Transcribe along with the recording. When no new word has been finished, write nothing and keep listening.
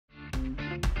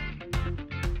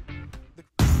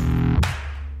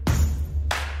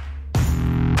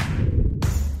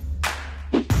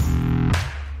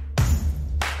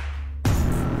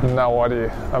No idea.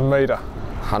 A metre.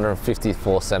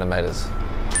 154 centimetres.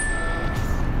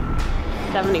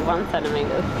 71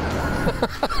 centimetres.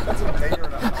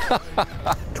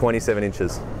 27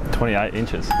 inches. 28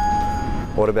 inches.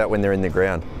 What about when they're in the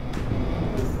ground?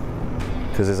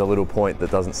 Because there's a little point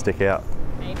that doesn't stick out.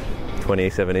 Maybe.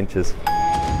 27 inches.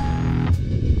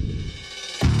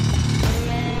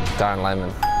 Darren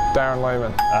Lehman. Darren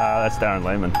Lehman. That's Darren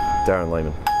Lehman. Darren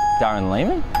Lehman. Darren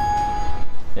Lehman?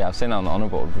 Yeah, I've seen it on the honour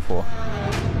board before.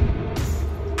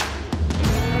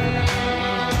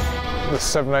 The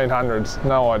 1700s.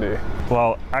 No idea.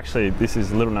 Well, actually, this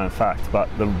is a little known fact, but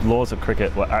the laws of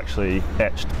cricket were actually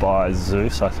etched by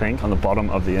Zeus, I think, on the bottom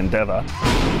of the Endeavour.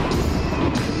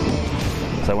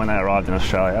 So when they arrived in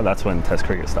Australia, that's when Test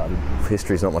cricket started.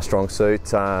 History's not my strong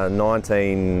suit.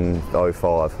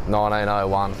 1905.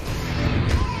 1901.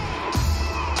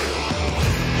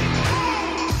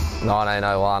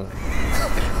 1901.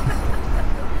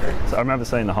 So I remember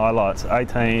seeing the highlights.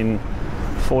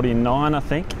 1849, I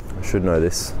think. I should know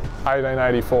this.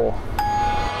 1884.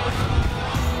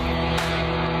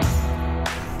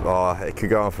 Oh, it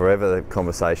could go on forever, the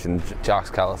conversation.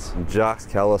 Jacques Kallis. Jacques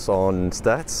Kallis on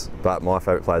stats, but my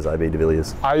favourite player is AB de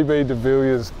Villiers. AB de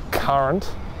Villiers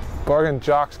current, but I reckon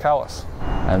Jacques Kallis.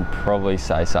 And probably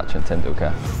say Sachin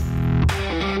Tendulkar.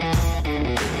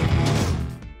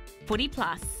 Footy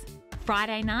Plus,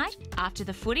 Friday night after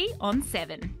the footy on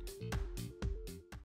 7.